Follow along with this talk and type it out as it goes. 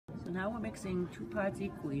now we're mixing 2 parts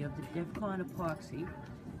equally of the Defcon epoxy,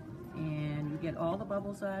 and you get all the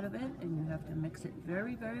bubbles out of it, and you have to mix it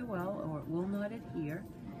very, very well or it will not adhere.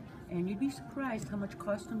 And you'd be surprised how much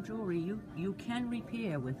costume jewelry you can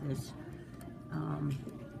repair with this.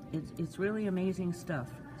 It's really amazing stuff.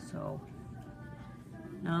 So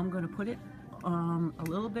now I'm going to put it a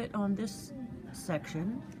little bit on this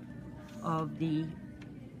section of the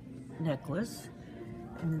necklace,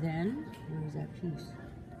 and then where's that piece?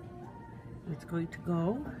 It's going to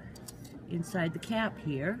go inside the cap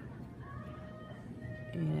here,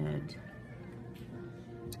 and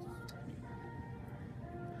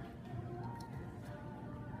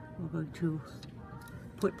we're going to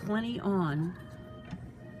put plenty on,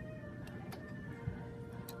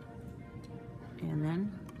 and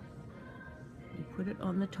then you put it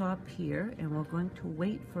on the top here, and we're going to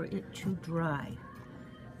wait for it to dry.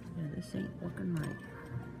 Yeah, this ain't looking right.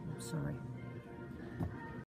 I'm sorry.